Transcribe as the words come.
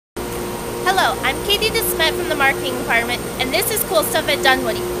Hello, I'm Katie DeSmet from the marketing department, and this is Cool Stuff at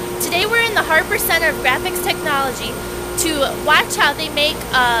Dunwoody. Today we're in the Harper Center of Graphics Technology to watch how they make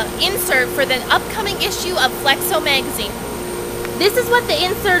an insert for the upcoming issue of Flexo magazine. This is what the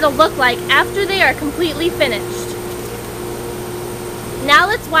insert will look like after they are completely finished. Now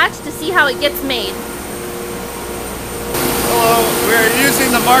let's watch to see how it gets made. Hello, we're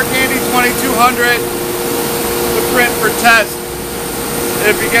using the Mark Andy 2200 to print for test.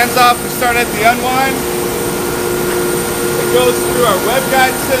 It begins off, we start at the Inline. It goes through our web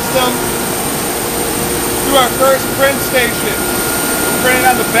guide system, through our first print station. We're printing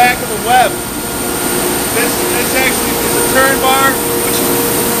on the back of the web. This actually is a turn bar, which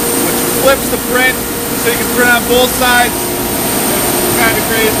flips the print so you can print on both sides. It's kind of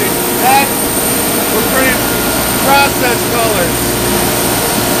crazy. Then we're printing process colors.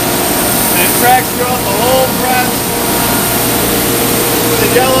 And it tracks throughout the whole press.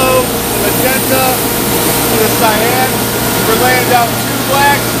 The yellow, the magenta, the cyan. We're laying down two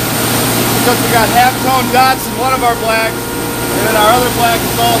blacks because we got half-tone dots in one of our blacks, and then our other black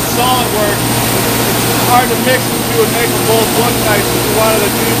is all solid work. It's hard to mix the two and make them both look nice if you wanted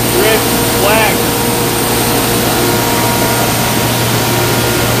a deep, rich black.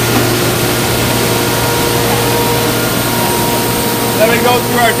 Then we go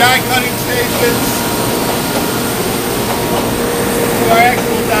through our die cutting stations, to our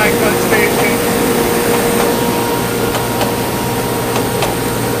actual die cut station.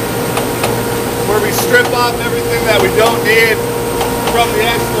 Where we strip off everything that we don't need from the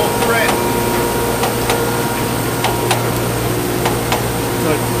actual print. So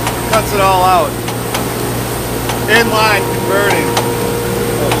it cuts it all out. Inline converting.